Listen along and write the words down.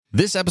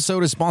This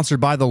episode is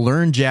sponsored by the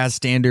Learn Jazz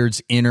Standards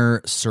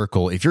Inner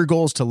Circle. If your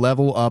goal is to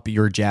level up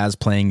your jazz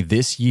playing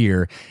this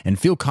year and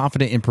feel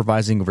confident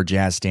improvising over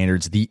jazz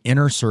standards, the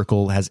Inner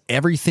Circle has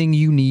everything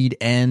you need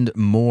and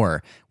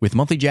more. With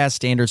monthly jazz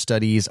standard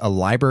studies, a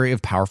library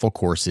of powerful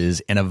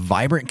courses, and a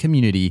vibrant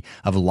community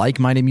of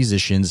like-minded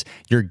musicians,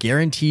 you're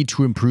guaranteed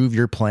to improve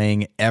your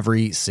playing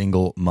every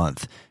single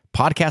month.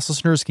 Podcast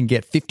listeners can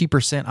get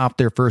 50% off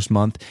their first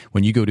month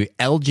when you go to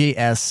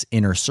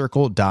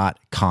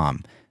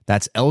ljsinnercircle.com.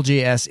 That's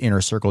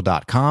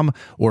ljsinnercircle.com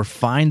or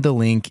find the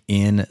link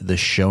in the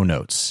show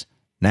notes.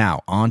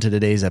 Now, on to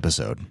today's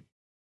episode.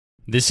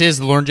 This is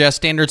the Learn Jazz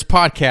Standards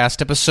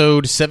Podcast,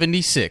 episode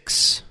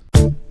 76.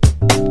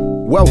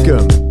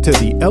 Welcome to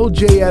the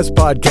LJS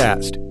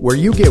Podcast, where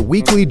you get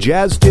weekly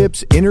jazz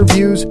tips,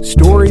 interviews,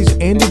 stories,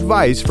 and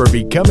advice for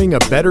becoming a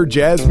better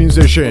jazz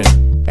musician.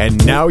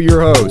 And now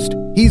your host.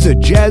 He's a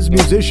jazz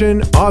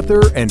musician,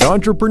 author, and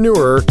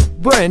entrepreneur,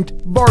 Brent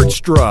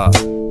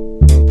Vaartstra.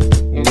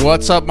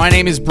 What's up? My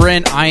name is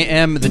Brent. I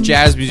am the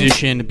jazz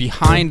musician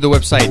behind the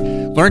website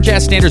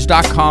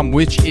LearnJazzStandards.com,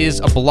 which is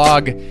a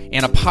blog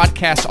and a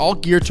podcast all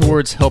geared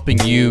towards helping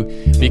you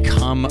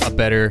become a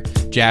better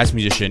jazz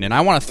musician. And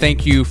I want to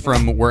thank you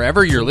from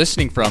wherever you're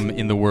listening from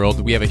in the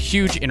world. We have a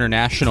huge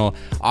international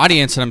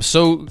audience, and I'm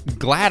so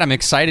glad, I'm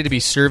excited to be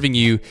serving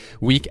you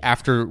week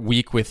after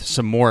week with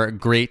some more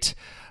great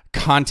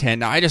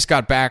content. Now, I just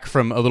got back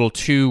from a little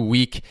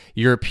 2-week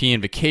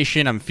European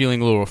vacation. I'm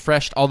feeling a little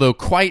refreshed, although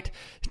quite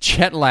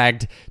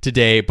jet-lagged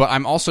today, but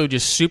I'm also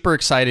just super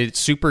excited,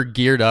 super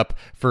geared up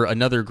for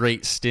another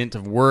great stint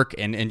of work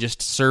and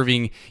just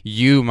serving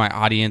you, my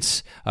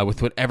audience,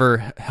 with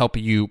whatever help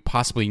you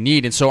possibly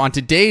need. And so on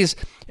today's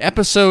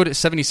episode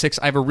 76,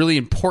 I have a really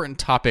important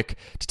topic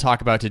to talk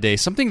about today,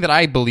 something that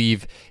I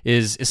believe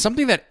is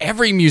something that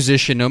every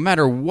musician, no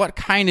matter what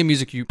kind of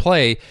music you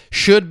play,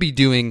 should be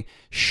doing,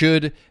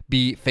 should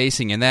be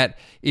facing, and that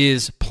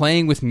is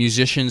playing with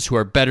musicians who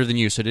are better than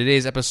you. So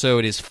today's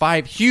episode is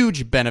 5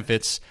 huge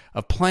benefits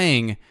of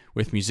playing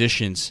with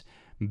musicians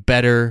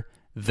better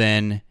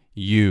than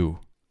you.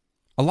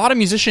 A lot of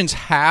musicians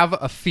have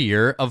a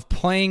fear of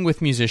playing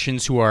with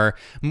musicians who are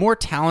more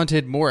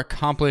talented, more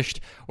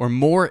accomplished, or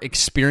more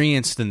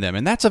experienced than them.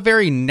 And that's a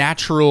very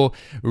natural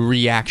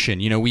reaction.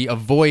 You know, we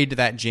avoid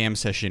that jam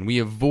session. We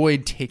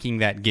avoid taking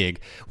that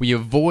gig. We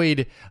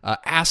avoid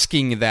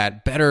asking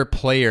that better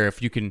player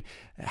if you can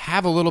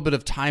have a little bit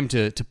of time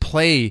to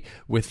play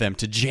with them,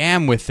 to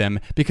jam with them,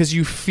 because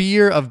you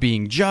fear of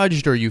being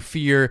judged, or you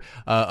fear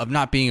of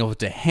not being able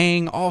to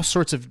hang, all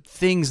sorts of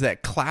things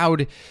that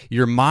cloud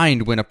your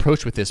mind when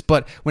approached with this.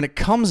 But when it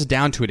comes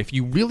down to it, if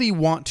you really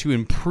want to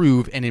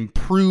improve and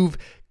improve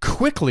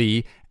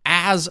quickly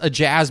as a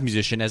jazz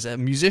musician, as a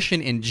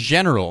musician in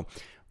general,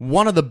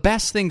 one of the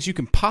best things you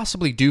can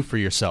possibly do for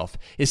yourself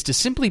is to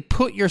simply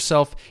put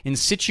yourself in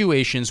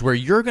situations where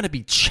you're going to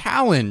be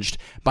challenged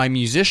by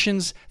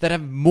musicians that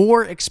have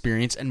more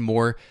experience and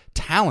more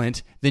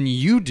talent than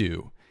you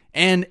do.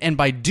 And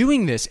by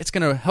doing this, it's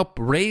going to help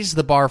raise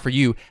the bar for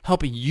you,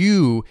 help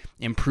you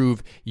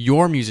improve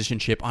your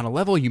musicianship on a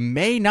level you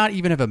may not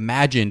even have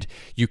imagined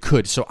you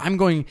could. So I'm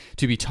going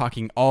to be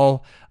talking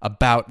all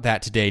about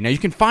that today. Now, you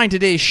can find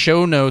today's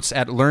show notes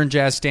at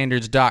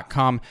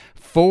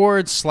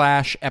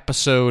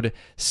learnjazzstandards.com/episode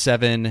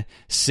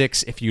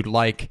 76 if you'd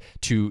like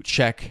to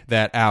check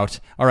that out.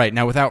 All right,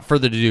 now without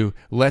further ado,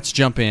 let's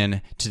jump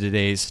in to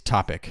today's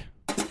topic.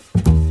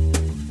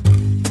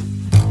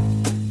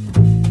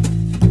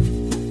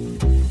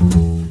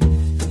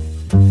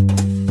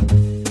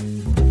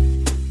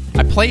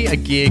 I play a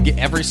gig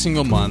every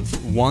single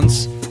month,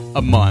 once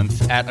a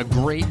month, at a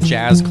great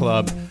jazz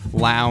club,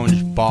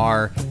 lounge,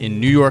 bar in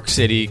New York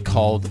City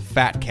called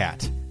Fat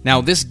Cat.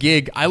 Now, this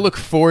gig, I look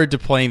forward to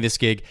playing this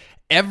gig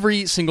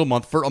every single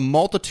month for a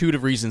multitude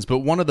of reasons, but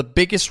one of the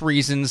biggest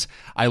reasons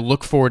I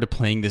look forward to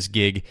playing this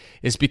gig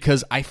is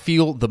because I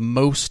feel the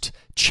most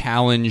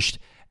challenged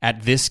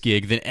at this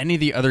gig than any of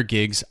the other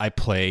gigs I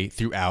play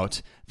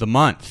throughout the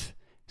month.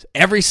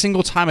 Every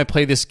single time I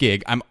play this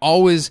gig, I'm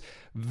always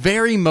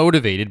very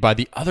motivated by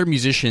the other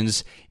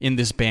musicians in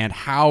this band,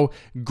 how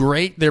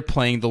great they're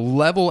playing, the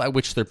level at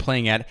which they're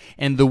playing at,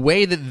 and the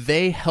way that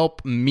they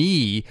help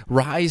me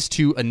rise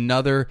to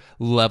another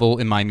level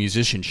in my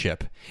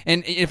musicianship.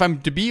 And if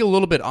I'm to be a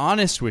little bit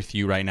honest with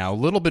you right now, a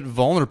little bit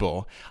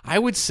vulnerable, I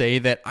would say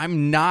that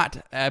I'm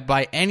not,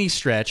 by any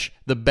stretch,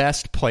 the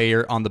best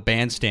player on the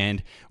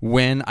bandstand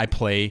when I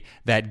play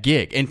that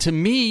gig. And to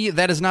me,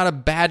 that is not a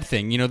bad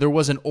thing. You know, there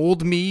was an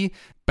old me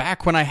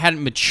back when I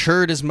hadn't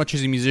matured as much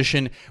as a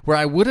musician, where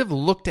I would have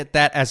looked at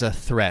that as a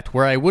threat,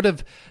 where I would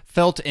have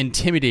felt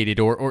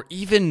intimidated or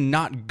even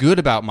not good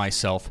about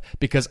myself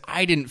because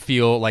I didn't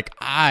feel like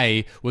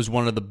I was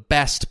one of the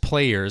best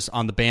players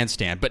on the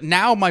bandstand. But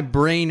now my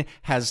brain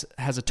has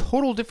a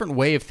total different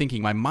way of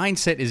thinking. My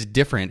mindset is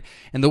different.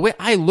 And the way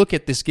I look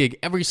at this gig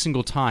every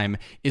single time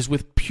is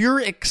with pure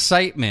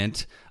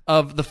excitement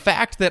of the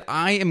fact that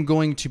I am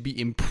going to be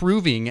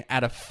improving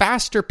at a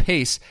faster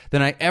pace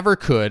than I ever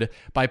could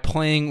by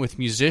playing with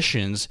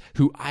musicians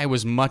who I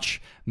was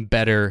much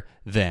better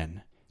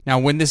than. Now,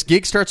 when this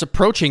gig starts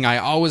approaching, I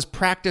always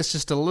practice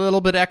just a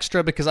little bit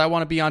extra because I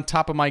want to be on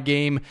top of my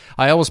game.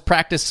 I always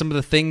practice some of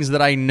the things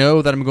that I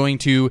know that I'm going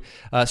to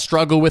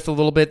struggle with a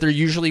little bit. There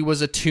usually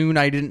was a tune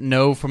I didn't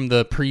know from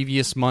the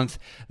previous month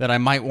that I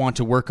might want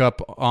to work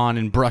up on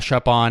and brush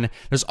up on.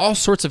 There's all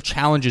sorts of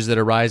challenges that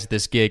arise at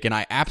this gig, and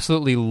I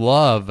absolutely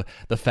love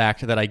the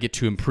fact that I get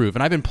to improve.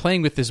 And I've been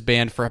playing with this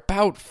band for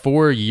about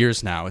 4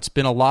 years now. It's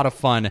been a lot of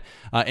fun,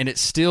 and it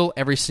still,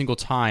 every single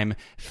time,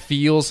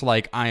 feels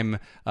like I'm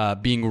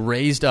being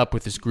raised up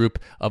with this group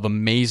of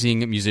amazing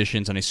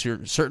musicians, and I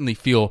certainly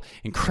feel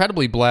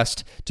incredibly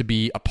blessed to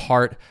be a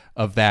part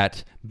of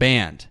that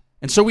band.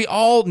 And so we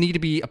all need to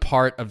be a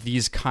part of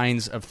these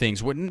kinds of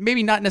things.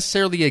 Maybe not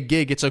necessarily a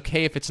gig. It's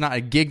okay if it's not a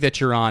gig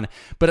that you're on,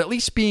 but at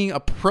least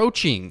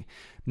approaching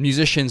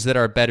musicians that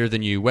are better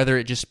than you, whether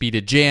it just be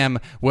to jam,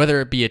 whether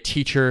it be a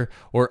teacher,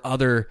 or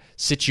other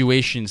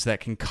situations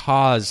that can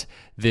cause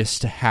this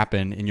to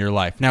happen in your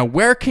life. Now,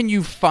 where can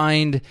you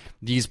find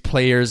these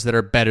players that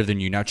are better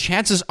than you? Now,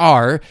 chances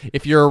are,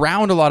 if you're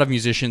around a lot of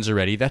musicians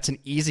already, that's an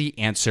easy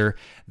answer.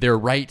 They're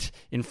right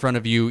in front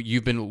of you.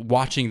 You've been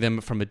watching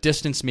them from a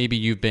distance. Maybe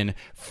you've been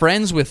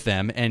friends with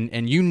them,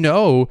 and you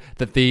know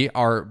that they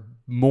are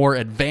more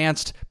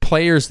advanced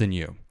players than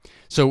you.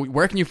 So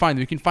where can you find them?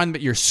 You can find them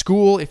at your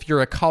school. If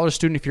you're a college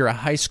student, if you're a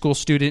high school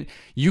student,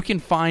 you can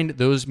find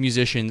those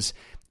musicians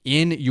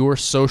in your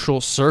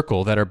social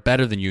circle that are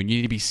better than you, and you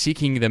need to be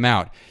seeking them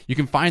out. You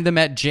can find them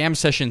at jam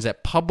sessions,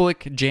 at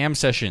public jam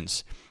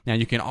sessions. Now,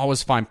 you can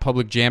always find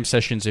public jam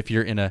sessions if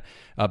you're in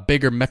a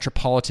bigger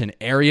metropolitan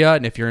area,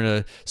 and if you're in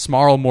a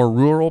smaller, more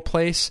rural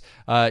place,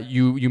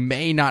 you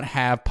may not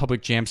have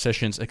public jam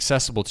sessions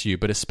accessible to you.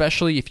 But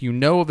especially if you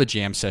know of a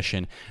jam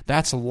session,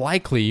 that's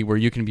likely where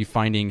you can be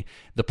finding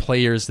the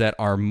players that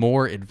are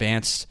more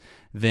advanced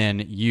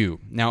than you.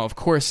 Now, of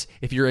course,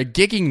 if you're a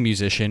gigging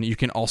musician, you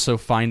can also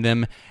find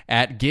them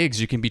at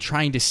gigs. You can be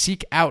trying to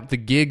seek out the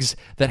gigs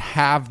that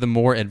have the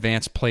more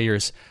advanced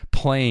players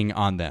playing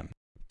on them.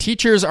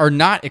 Teachers are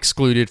not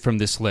excluded from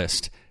this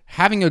list.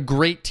 Having a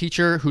great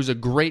teacher who's a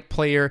great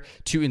player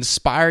to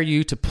inspire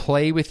you, to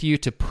play with you,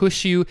 to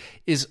push you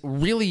is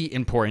really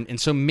important. And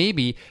so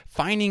maybe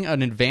finding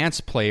an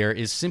advanced player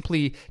is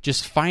simply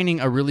just finding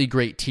a really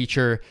great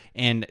teacher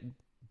and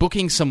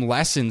booking some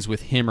lessons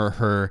with him or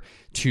her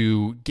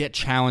to get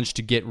challenged,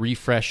 to get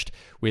refreshed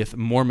with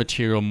more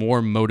material,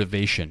 more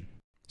motivation.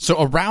 So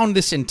around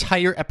this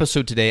entire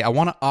episode today, I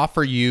want to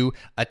offer you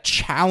a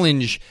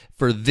challenge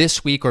for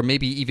this week or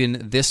maybe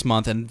even this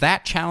month, and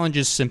that challenge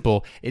is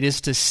simple. It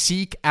is to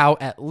seek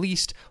out at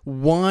least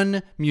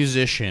one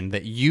musician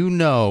that you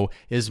know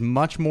is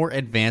much more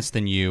advanced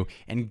than you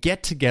and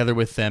get together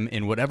with them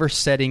in whatever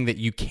setting that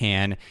you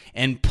can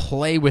and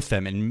play with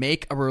them and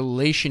make a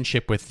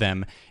relationship with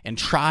them and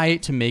try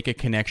to make a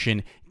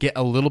connection, get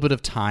a little bit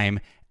of time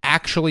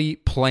actually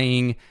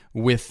playing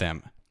with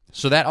them.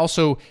 So that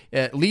also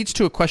leads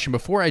to a question.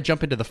 Before I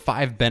jump into the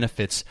 5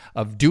 benefits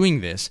of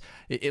doing this,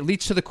 it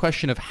leads to the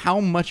question of how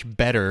much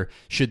better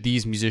should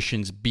these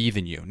musicians be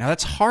than you? Now,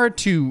 that's hard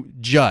to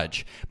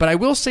judge, but I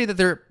will say that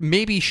there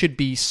maybe should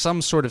be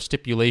some sort of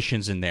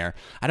stipulations in there.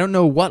 I don't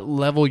know what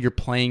level your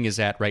playing is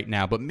at right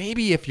now, but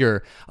maybe if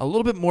you're a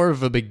little bit more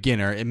of a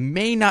beginner, it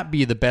may not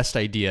be the best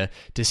idea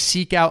to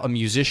seek out a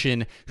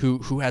musician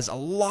who has a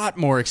lot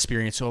more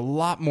experience, so a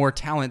lot more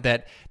talent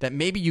that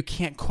maybe you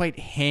can't quite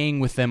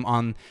hang with them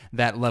on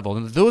that level.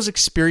 And those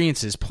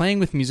experiences, playing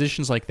with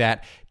musicians like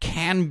that,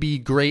 can be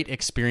great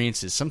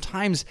experiences.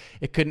 Sometimes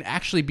it can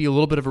actually be a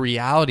little bit of a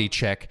reality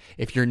check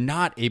if you're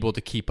not able to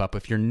keep up,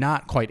 if you're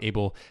not quite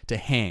able to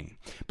hang.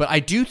 But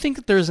I do think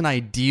that there's an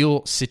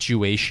ideal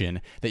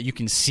situation that you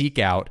can seek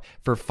out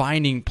for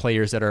finding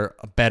players that are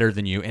better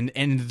than you.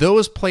 And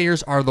those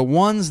players are the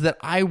ones that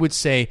I would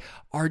say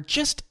are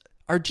just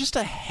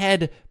a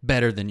head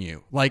better than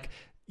you. Like,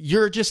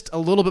 you're just a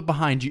little bit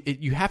behind.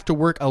 You have to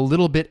work a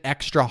little bit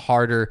extra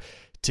harder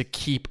to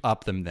keep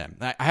up them.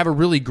 I have a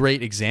really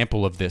great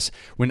example of this.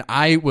 When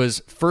I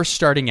was first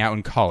starting out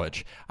in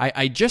college,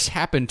 I just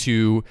happened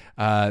to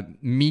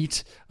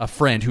meet a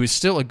friend who is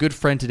still a good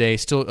friend today,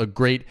 still a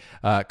great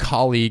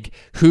colleague,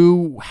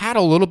 who had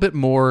a little bit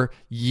more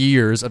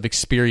years of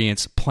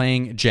experience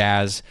playing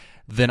jazz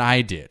than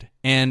I did.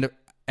 And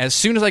as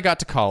soon as I got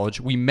to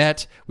college, we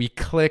met, we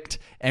clicked,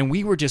 and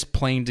we were just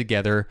playing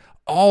together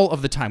all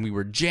of the time. We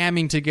were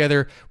jamming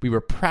together. We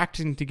were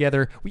practicing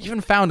together. We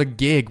even found a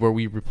gig where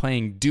we were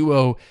playing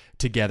duo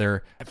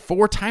together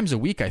 4 times a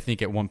week, I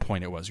think at one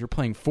point it was. We were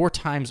playing 4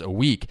 times a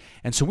week.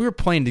 And so we were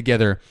playing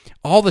together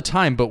all the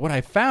time. But what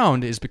I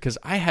found is, because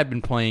I had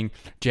been playing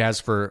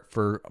jazz for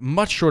a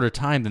much shorter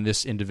time than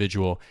this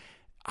individual,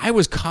 I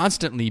was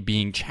constantly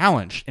being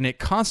challenged, and it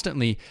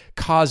constantly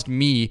caused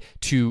me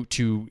to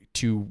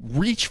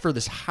reach for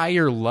this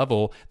higher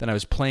level than I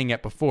was playing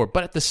at before.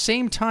 But at the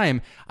same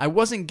time, I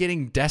wasn't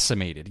getting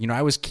decimated.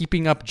 I was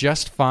keeping up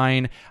just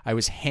fine. I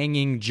was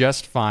hanging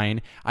just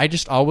fine. I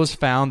just always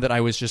found that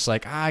I was just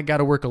like, I got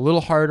to work a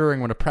little harder. I'm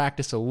going to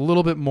practice a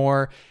little bit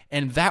more.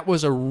 And that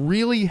was a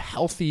really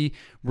healthy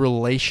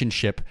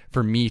relationship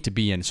for me to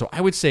be in. So I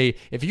would say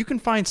if you can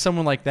find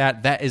someone like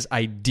that, that is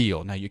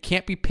ideal. Now, you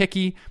can't be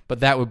picky,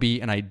 but that would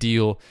be an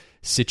ideal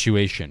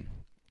situation.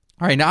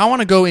 All right, now I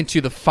want to go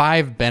into the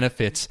 5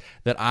 benefits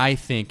that I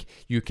think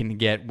you can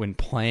get when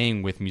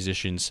playing with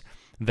musicians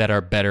that are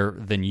better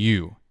than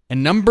you.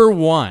 And number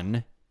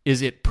 1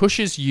 is it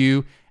pushes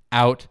you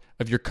out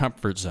of your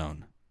comfort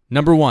zone.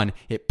 Number 1,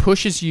 it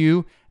pushes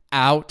you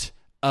out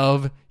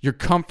of your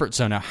comfort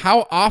zone. Now,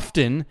 how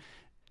often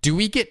do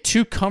we get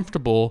too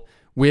comfortable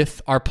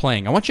with our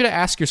playing? I want you to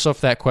ask yourself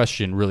that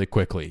question really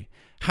quickly.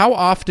 How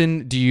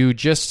often do you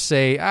just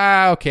say,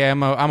 okay,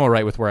 I'm all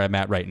right with where I'm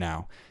at right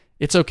now.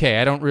 It's okay,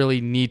 I don't really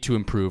need to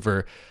improve,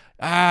 or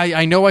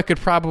I know I could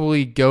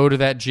probably go to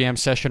that jam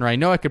session, or I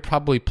know I could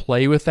probably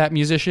play with that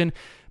musician,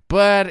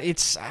 but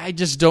I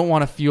just don't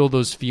want to feel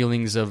those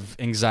feelings of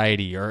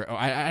anxiety, or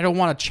I don't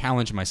want to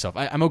challenge myself.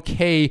 I'm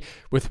okay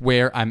with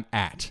where I'm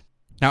at.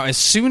 Now, as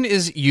soon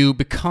as you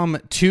become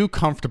too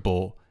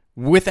comfortable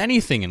with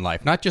anything in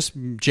life, not just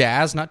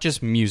jazz, not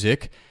just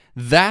music,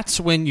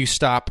 that's when you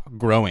stop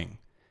growing.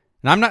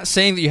 And I'm not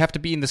saying that you have to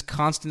be in this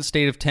constant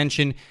state of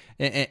tension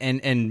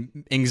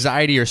and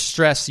anxiety or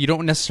stress. You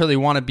don't necessarily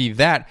want to be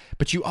that,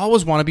 but you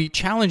always want to be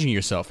challenging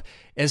yourself.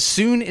 As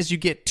soon as you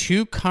get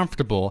too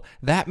comfortable,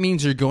 that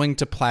means you're going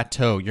to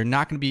plateau. You're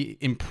not going to be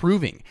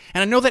improving.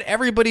 And I know that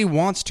everybody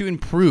wants to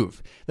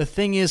improve. The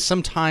thing is,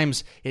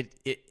 sometimes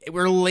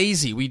we're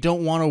lazy. We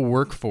don't want to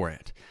work for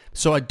it.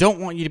 So I don't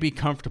want you to be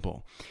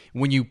comfortable.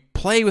 When you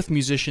play with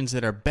musicians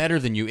that are better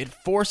than you, it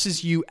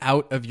forces you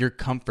out of your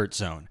comfort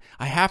zone.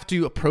 I have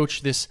to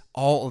approach this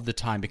all of the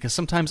time because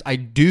sometimes I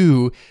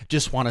do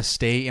just want to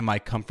stay in my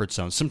comfort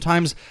zone.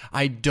 Sometimes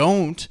I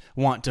don't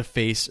want to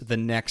face the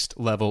next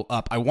level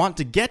up. I want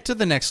to get to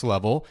the next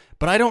level,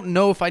 but I don't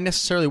know if I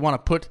necessarily want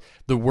to put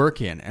the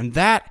work in. And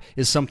that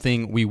is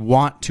something we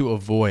want to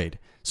avoid.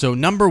 So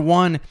number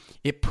 1,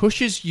 it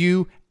pushes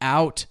you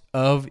out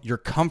of your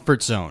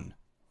comfort zone.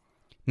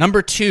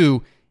 Number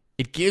 2,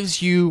 it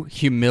gives you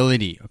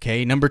humility,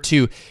 okay? Number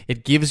 2,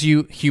 it gives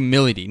you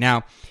humility.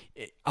 Now,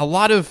 a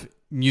lot of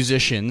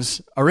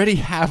musicians already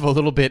have a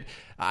little bit,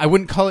 I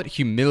wouldn't call it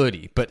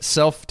humility, but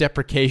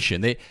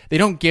self-deprecation. They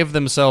don't give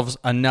themselves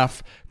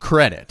enough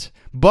credit.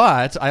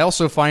 But I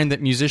also find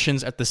that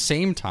musicians at the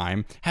same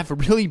time have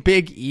really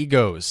big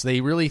egos.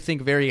 They really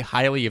think very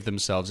highly of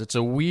themselves. It's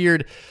a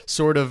weird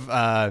sort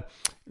of,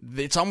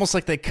 it's almost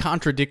like they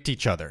contradict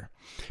each other.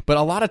 But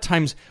a lot of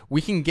times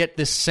we can get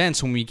this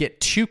sense when we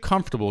get too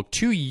comfortable,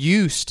 too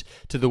used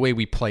to the way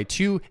we play,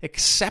 too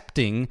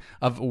accepting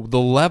of the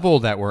level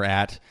that we're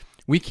at,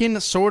 we can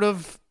sort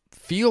of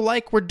feel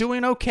like we're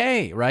doing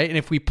okay, right? And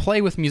if we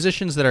play with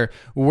musicians that are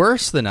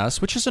worse than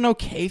us, which is an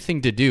okay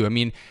thing to do. I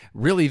mean,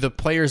 really the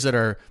players that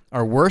are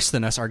worse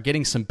than us are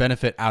getting some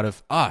benefit out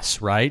of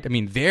us, right? I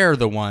mean, they're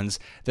the ones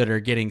that are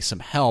getting some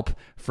help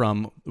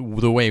from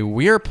the way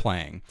we're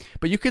playing.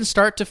 But you can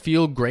start to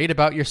feel great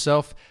about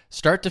yourself,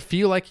 start to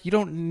feel like you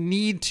don't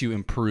need to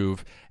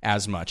improve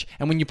as much.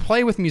 And when you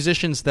play with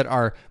musicians that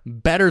are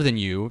better than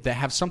you, that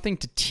have something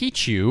to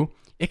teach you,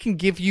 it can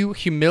give you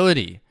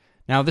humility.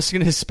 Now, this is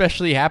going to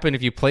especially happen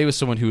if you play with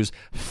someone who's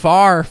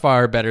far,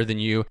 far better than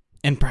you,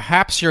 and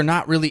perhaps you're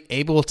not really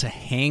able to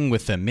hang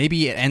with them.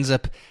 Maybe it ends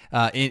up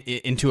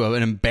into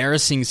an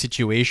embarrassing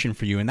situation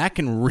for you, and that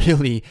can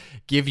really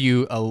give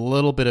you a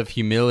little bit of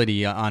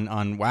humility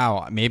on,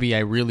 wow, maybe I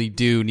really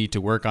do need to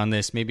work on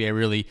this. Maybe I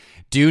really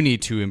do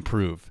need to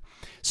improve.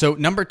 So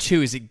number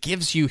 2 is it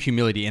gives you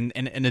humility, and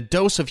a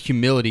dose of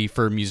humility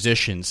for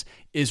musicians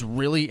is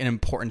really an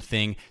important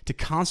thing to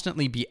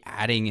constantly be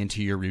adding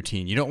into your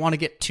routine. You don't want to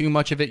get too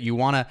much of it. You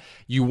want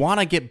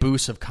to get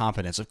boosts of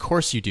confidence. Of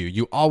course you do.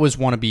 You always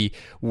want to be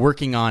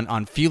working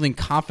on feeling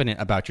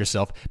confident about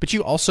yourself, but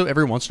you also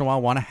every once in a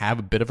while want to have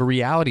a bit of a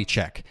reality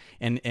check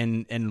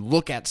and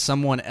look at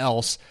someone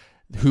else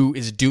who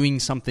is doing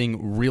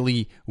something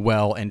really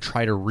well and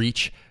try to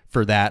reach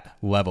for that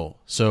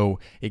level. So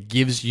it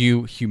gives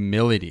you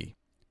humility.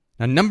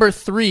 Now, number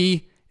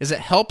 3 is it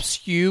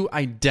helps you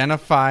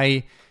identify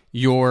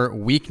your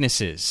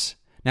weaknesses.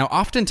 Now,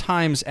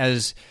 oftentimes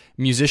as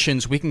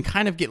musicians, we can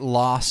kind of get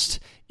lost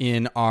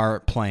in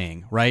our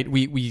playing, right?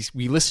 We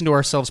listen to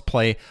ourselves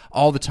play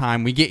all the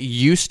time. We get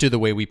used to the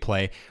way we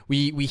play.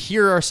 We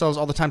hear ourselves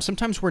all the time.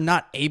 Sometimes we're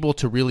not able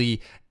to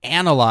really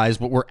analyze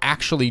what we're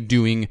actually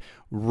doing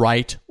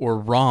right or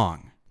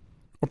wrong.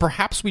 Or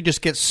perhaps we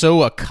just get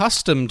so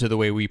accustomed to the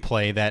way we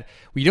play that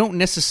we don't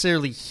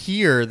necessarily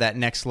hear that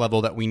next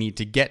level that we need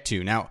to get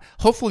to. Now,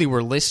 hopefully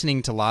we're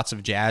listening to lots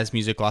of jazz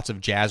music, lots of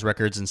jazz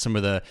records, and some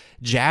of the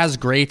jazz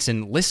greats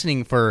and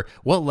listening for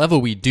what level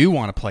we do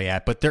want to play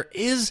at. But there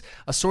is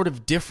a sort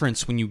of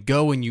difference when you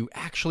go and you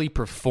actually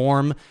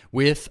perform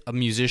with a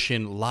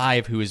musician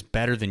live who is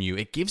better than you.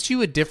 It gives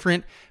you a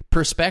different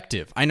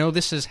perspective. I know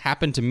this has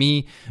happened to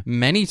me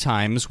many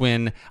times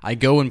when I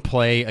go and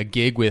play a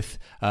gig with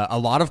a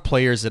lot of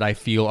players that I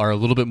feel are a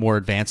little bit more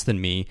advanced than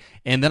me,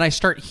 and then I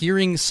start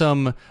hearing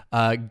some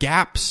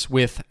gaps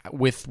with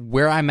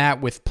where I'm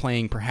at with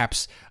playing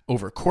perhaps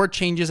over chord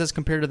changes as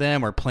compared to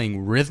them, or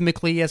playing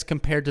rhythmically as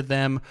compared to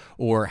them,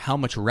 or how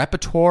much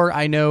repertoire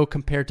I know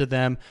compared to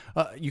them.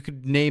 You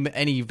could name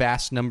any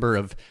vast number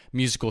of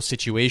musical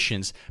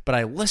situations, but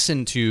I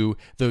listen to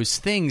those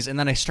things and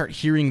then I start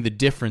hearing the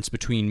difference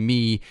between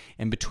me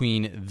and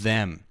between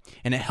them.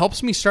 And it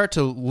helps me start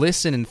to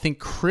listen and think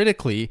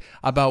critically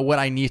about what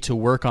I need to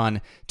work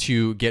on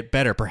to get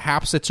better.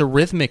 Perhaps it's a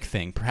rhythmic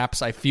thing.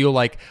 Perhaps I feel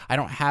like I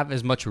don't have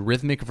as much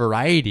rhythmic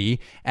variety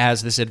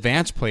as this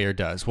advanced player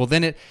does. Well,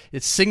 then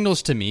it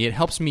signals to me, it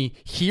helps me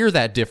hear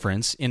that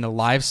difference in a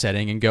live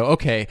setting and go,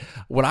 okay,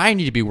 what I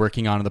need to be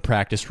working on in the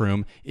practice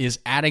room is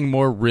adding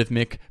more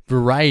rhythmic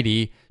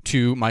variety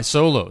to my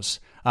solos.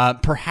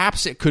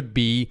 Perhaps it could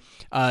be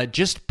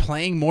just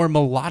playing more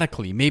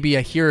melodically. Maybe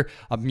I hear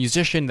a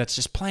musician that's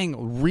just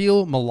playing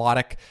real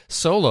melodic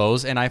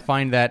solos, and I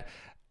find that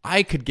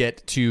I could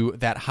get to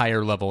that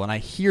higher level, and I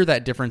hear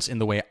that difference in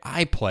the way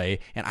I play,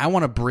 and I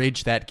want to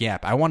bridge that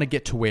gap. I want to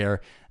get to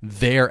where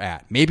they're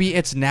at. Maybe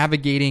it's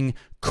navigating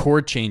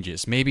chord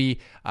changes. Maybe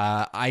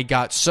I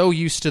got so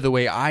used to the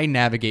way I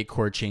navigate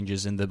chord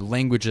changes and the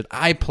language that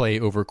I play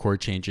over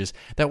chord changes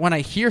that when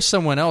I hear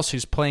someone else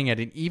who's playing at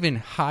an even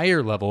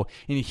higher level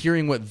and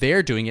hearing what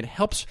they're doing, it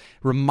helps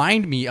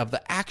remind me of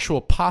the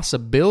actual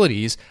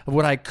possibilities of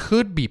what I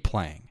could be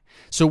playing.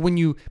 So when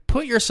you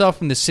put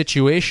yourself in this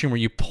situation where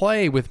you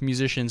play with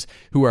musicians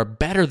who are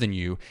better than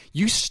you,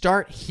 you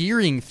start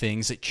hearing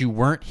things that you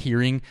weren't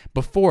hearing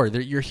before.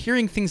 You're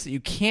hearing things that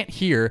you can't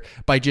hear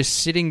by just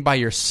sitting by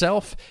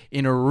yourself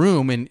in a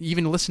room and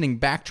even listening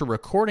back to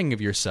recording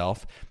of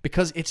yourself,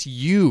 because it's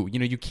you. You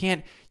know, you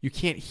can't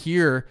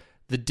hear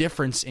the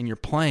difference in your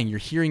playing. You're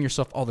hearing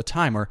yourself all the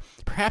time. Or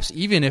perhaps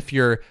even if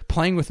you're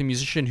playing with a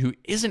musician who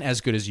isn't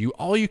as good as you,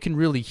 all you can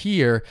really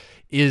hear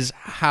is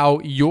how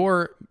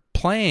you're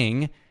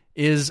playing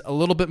is a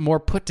little bit more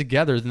put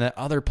together than the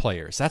other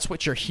players. That's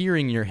what you're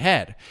hearing in your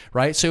head,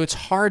 right? So it's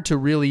hard to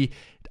really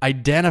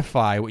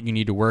identify what you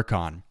need to work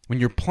on. When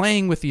you're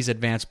playing with these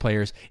advanced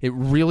players, it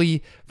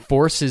really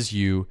forces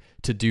you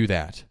to do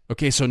that.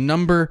 Okay, so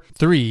number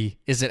 3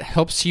 is it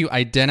helps you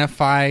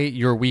identify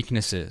your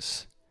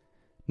weaknesses.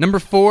 Number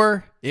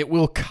 4, it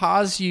will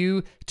cause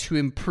you to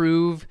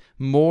improve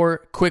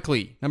more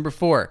quickly. Number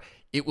 4,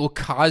 it will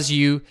cause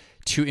you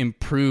to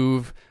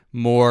improve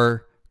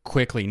more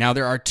quickly. Now,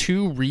 there are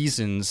 2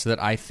 reasons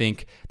that I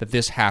think that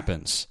this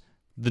happens.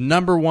 The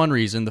number 1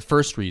 reason, the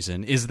first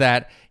reason, is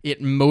that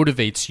it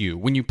motivates you.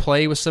 When you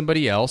play with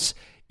somebody else,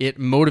 it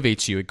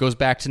motivates you. It goes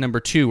back to number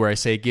 2 where I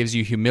say it gives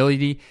you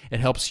humility. It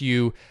helps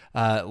you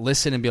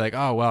listen and be like,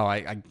 oh, well,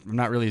 I'm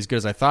not really as good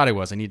as I thought I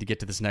was. I need to get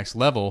to this next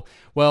level.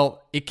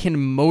 Well, it can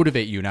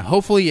motivate you. Now,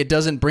 hopefully it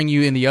doesn't bring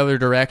you in the other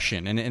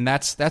direction, and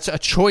that's a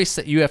choice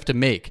that you have to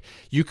make.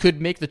 You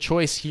could make the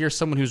choice, hear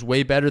someone who's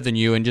way better than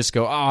you and just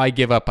go, oh, I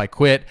give up, I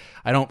quit.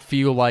 I don't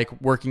feel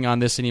like working on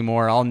this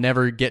anymore. I'll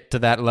never get to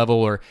that level.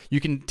 Or you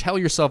can tell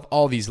yourself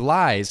all these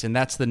lies, and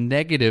that's the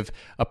negative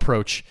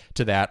approach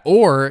to that.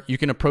 Or you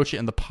can approach it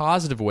in the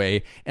positive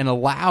way and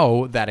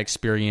allow that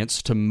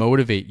experience to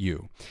motivate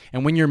you.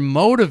 And when you're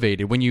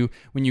motivated, when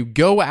you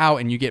go out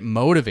and you get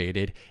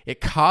motivated, it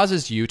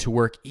causes you to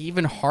work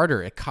even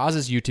harder. It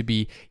causes you to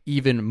be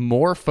even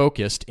more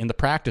focused in the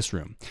practice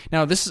room.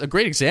 Now, this is a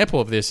great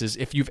example of this is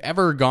if you've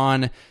ever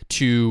gone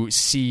to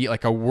see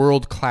like a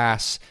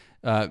world-class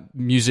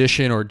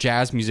musician or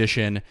jazz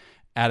musician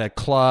at a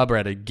club or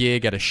at a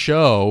gig, at a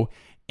show,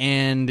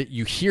 and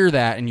you hear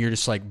that and you're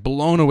just like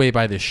blown away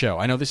by this show.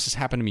 I know this has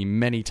happened to me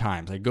many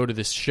times. I go to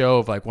this show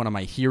of like one of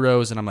my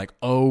heroes and I'm like,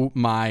 oh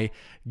my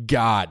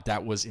God,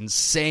 that was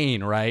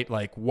insane, right?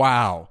 Like,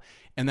 wow.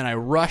 And then I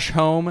rush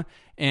home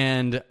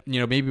and,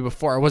 maybe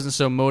before I wasn't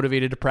so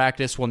motivated to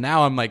practice. Well,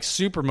 now I'm like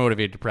super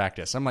motivated to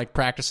practice. I'm like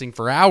practicing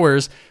for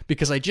hours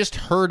because I just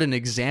heard an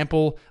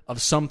example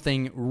of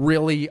something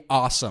really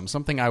awesome,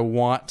 something I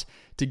want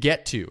to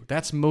get to.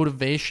 That's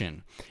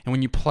motivation. And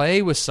when you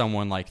play with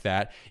someone like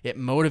that, it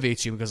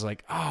motivates you because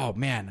like, oh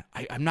man,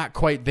 I'm not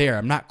quite there.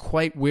 I'm not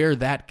quite where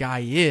that guy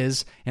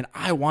is, and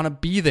I want to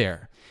be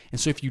there. And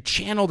so if you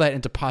channel that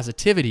into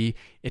positivity,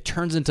 it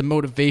turns into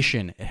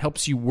motivation. It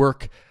helps you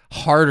work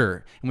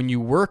harder. And when you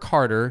work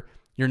harder,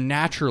 you're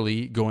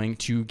naturally going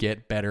to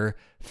get better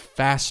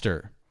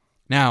faster.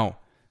 Now,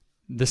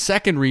 the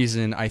second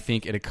reason I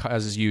think it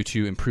causes you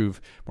to improve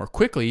more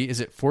quickly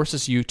is it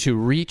forces you to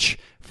reach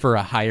for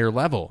a higher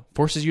level,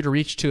 forces you to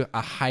reach to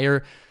a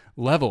higher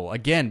level.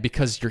 Again,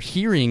 because you're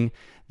hearing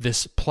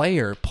this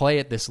player play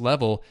at this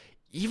level,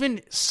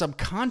 even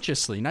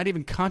subconsciously, not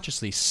even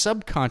consciously,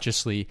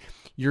 subconsciously,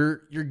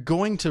 you're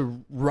going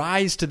to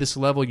rise to this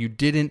level you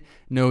didn't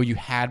know you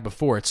had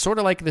before. It's sort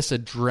of like this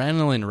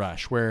adrenaline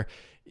rush where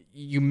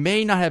you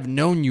may not have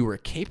known you were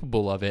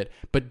capable of it,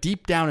 but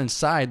deep down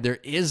inside, there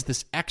is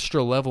this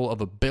extra level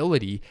of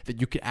ability that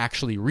you can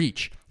actually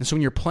reach. And so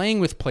when you're playing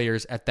with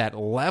players at that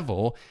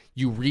level,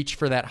 you reach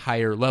for that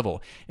higher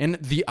level. And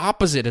the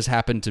opposite has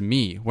happened to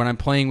me when I'm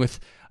playing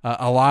with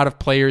a lot of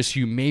players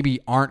who maybe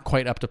aren't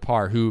quite up to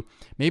par, who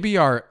maybe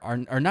are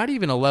not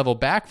even a level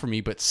back from me,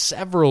 but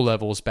several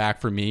levels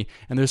back from me,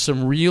 and there's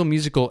some real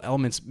musical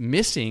elements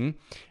missing.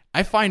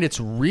 I find it's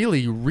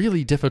really,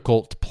 really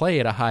difficult to play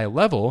at a high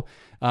level.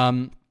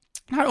 Not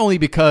only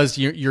because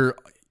your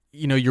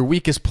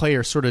weakest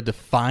player sort of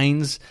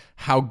defines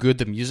how good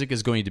the music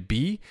is going to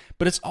be,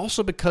 but it's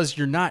also because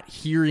you're not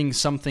hearing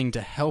something to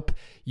help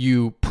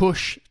you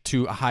push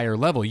to a higher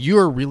level.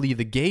 You're really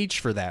the gauge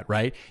for that,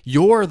 right?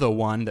 You're the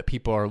one that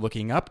people are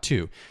looking up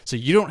to. So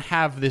you don't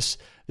have this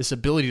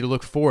ability to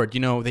look forward.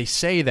 They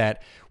say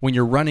that when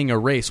you're running a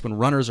race, when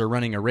runners are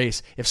running a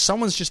race, if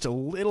someone's just a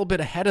little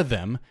bit ahead of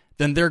them,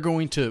 then they're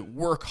going to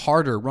work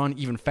harder, run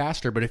even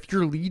faster. But if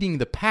you're leading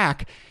the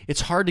pack,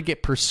 it's hard to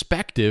get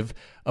perspective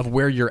of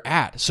where you're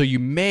at. So you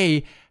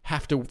may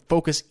have to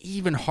focus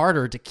even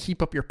harder to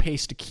keep up your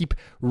pace, to keep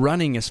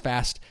running as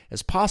fast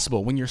as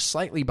possible. When you're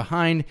slightly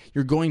behind,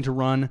 you're going to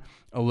run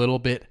a little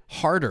bit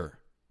harder.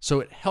 So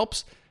it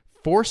helps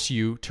force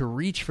you to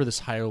reach for this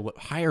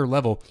higher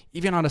level,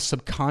 even on a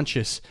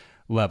subconscious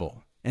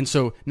level. And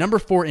so number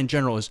 4 in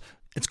general is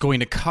it's going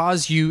to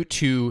cause you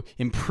to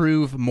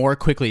improve more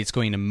quickly. It's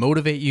going to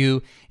motivate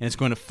you, and it's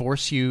going to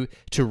force you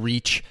to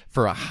reach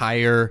for a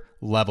higher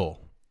level.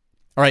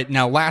 All right,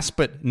 now last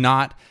but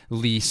not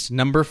least,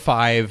 number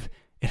 5,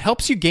 it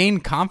helps you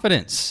gain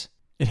confidence.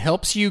 It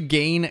helps you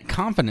gain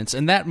confidence,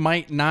 and that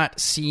might not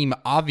seem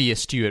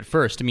obvious to you at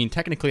first. I mean,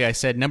 technically I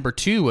said number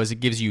 2 was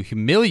it gives you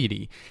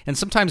humility, and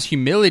sometimes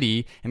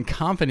humility and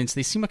confidence,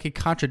 they seem like they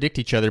contradict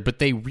each other, but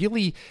they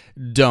really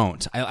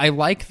don't. I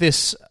like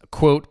this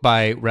quote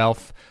by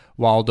Ralph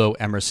Waldo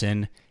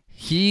Emerson: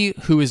 "He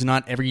who is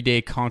not every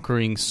day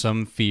conquering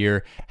some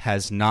fear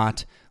has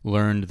not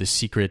learned the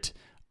secret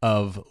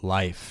of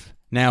life."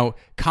 Now,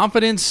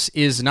 confidence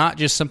is not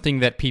just something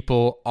that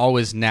people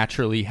always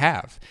naturally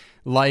have.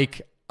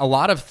 Like a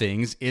lot of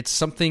things, it's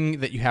something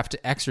that you have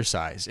to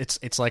exercise.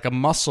 It's like a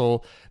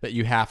muscle that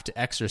you have to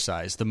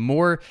exercise. The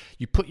more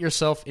you put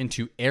yourself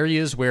into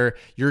areas where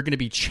you're going to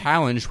be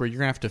challenged, where you're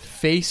going to have to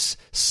face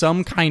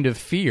some kind of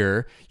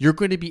fear, you're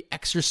going to be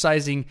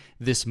exercising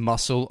this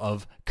muscle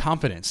of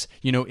confidence.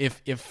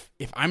 If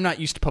I'm not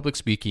used to public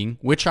speaking,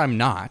 which I'm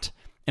not,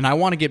 and I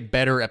want to get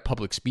better at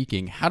public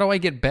speaking, how do I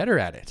get better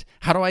at it?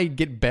 How do I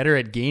get better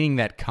at gaining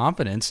that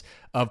confidence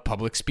of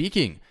public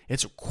speaking?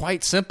 It's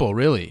quite simple,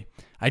 really.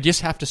 I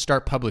just have to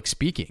start public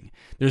speaking.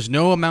 There's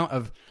no amount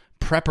of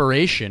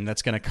preparation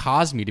that's going to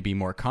cause me to be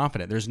more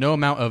confident. There's no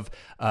amount of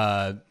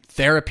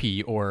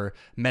therapy or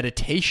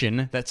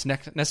meditation that's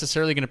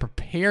necessarily going to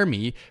prepare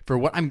me for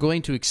what I'm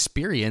going to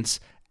experience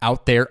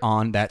out there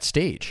on that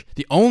stage.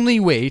 The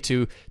only way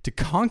to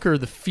conquer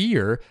the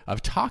fear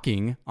of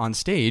talking on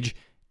stage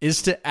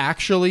is to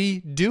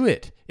actually do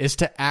it, is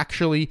to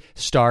actually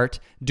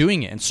start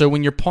doing it. And so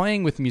when you're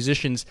playing with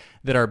musicians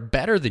that are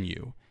better than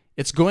you,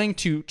 it's going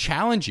to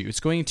challenge you. It's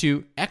going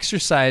to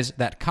exercise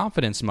that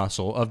confidence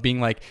muscle of being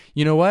like,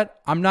 you know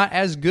what? I'm not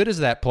as good as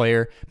that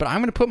player, but I'm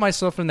going to put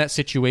myself in that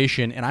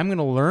situation and I'm going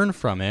to learn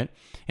from it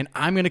and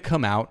I'm going to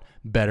come out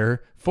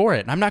better for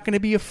it. And I'm not going to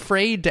be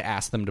afraid to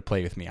ask them to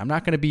play with me. I'm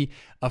not going to be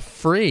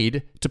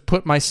afraid to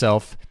put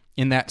myself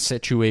in that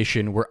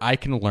situation where I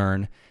can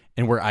learn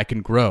and where I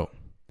can grow.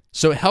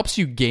 So it helps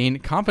you gain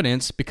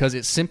confidence because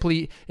it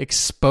simply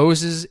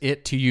exposes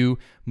it to you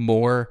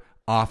more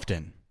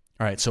often.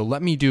 All right, so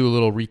let me do a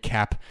little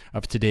recap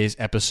of today's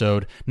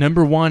episode.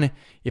 Number 1,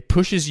 it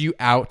pushes you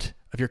out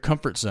of your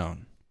comfort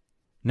zone.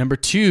 Number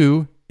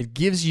 2, it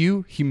gives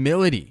you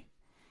humility.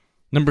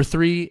 Number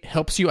 3, it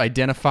helps you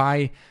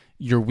identify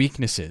your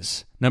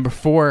weaknesses. Number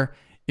 4,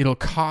 it'll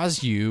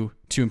cause you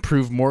to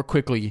improve more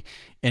quickly.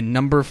 And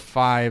number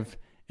 5,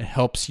 it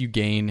helps you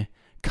gain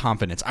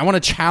confidence. I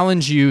want to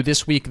challenge you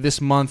this week,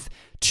 this month,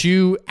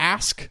 to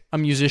ask a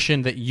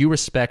musician that you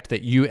respect,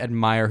 that you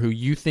admire, who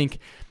you think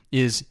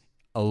is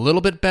a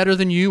little bit better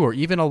than you or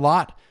even a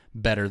lot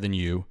better than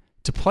you,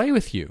 to play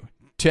with you,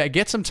 to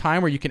get some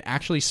time where you can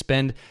actually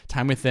spend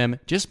time with them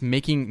just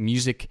making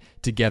music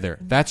together.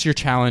 That's your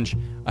challenge.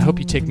 I hope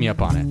you take me up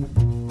on it.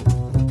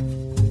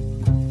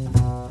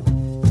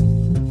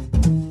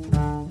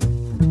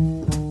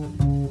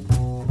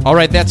 All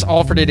right, that's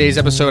all for today's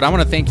episode. I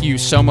want to thank you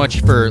so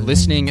much for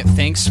listening.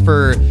 Thanks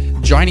for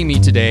joining me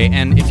today.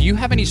 And if you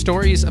have any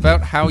stories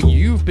about how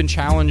you've been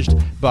challenged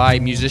by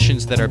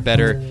musicians that are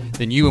better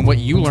than you and what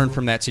you learned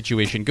from that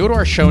situation, go to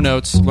our show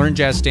notes,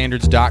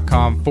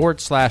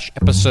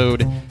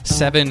 learnjazzstandards.com/episode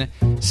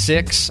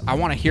 76. I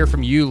want to hear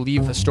from you.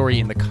 Leave a story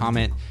in the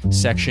comment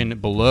section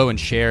below and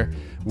share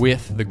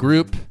with the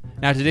group.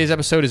 Now, today's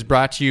episode is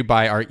brought to you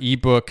by our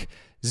ebook,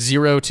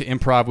 Zero to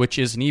Improv, which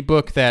is an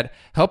ebook that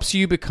helps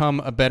you become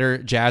a better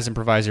jazz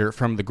improviser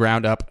from the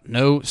ground up.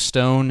 No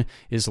stone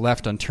is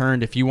left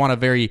unturned. If you want a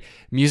very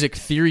music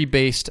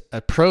theory-based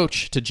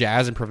approach to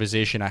jazz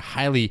improvisation, I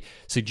highly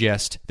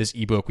suggest this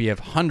ebook. We have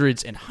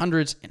hundreds and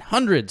hundreds and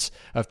hundreds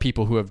of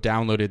people who have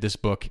downloaded this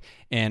book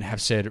and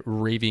have said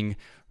raving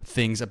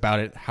things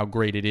about it, how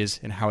great it is,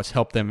 and how it's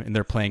helped them in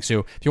their playing. So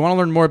if you want to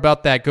learn more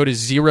about that, go to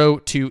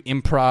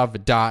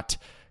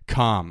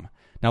zerotoimprov.com.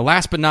 Now,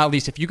 last but not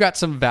least, if you got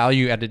some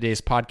value out of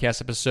today's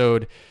podcast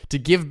episode, to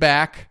give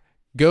back,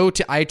 go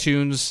to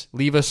iTunes,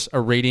 leave us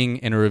a rating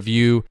and a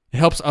review. It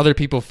helps other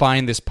people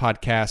find this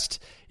podcast.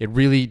 It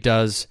really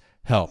does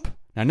help.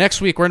 Now,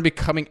 next week, we're going to be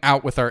coming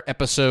out with our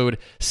episode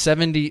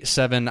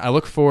 77. I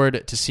look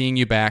forward to seeing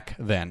you back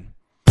then.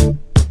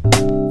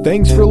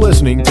 Thanks for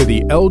listening to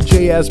the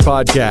LJS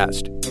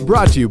Podcast,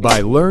 brought to you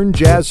by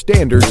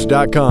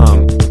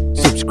LearnJazzStandards.com.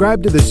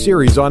 Subscribe to the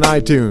series on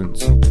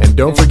iTunes, and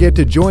don't forget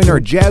to join our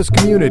jazz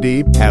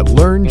community at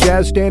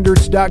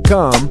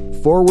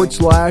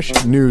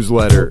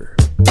LearnJazzStandards.com/newsletter.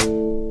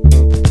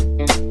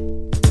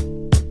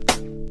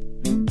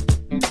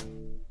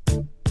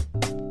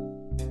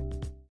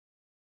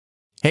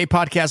 Hey,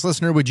 podcast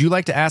listener, would you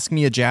like to ask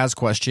me a jazz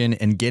question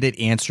and get it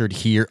answered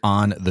here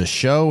on the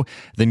show?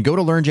 Then go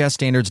to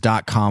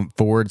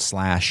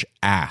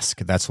LearnJazzStandards.com/ask.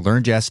 That's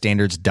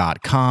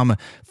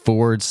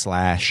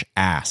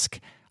LearnJazzStandards.com/ask.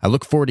 I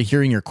look forward to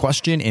hearing your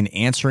question and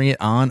answering it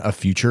on a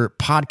future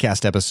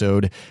podcast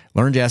episode.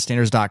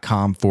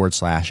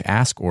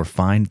 LearnJazzStandards.com/ask, or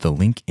find the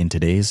link in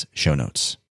today's show notes.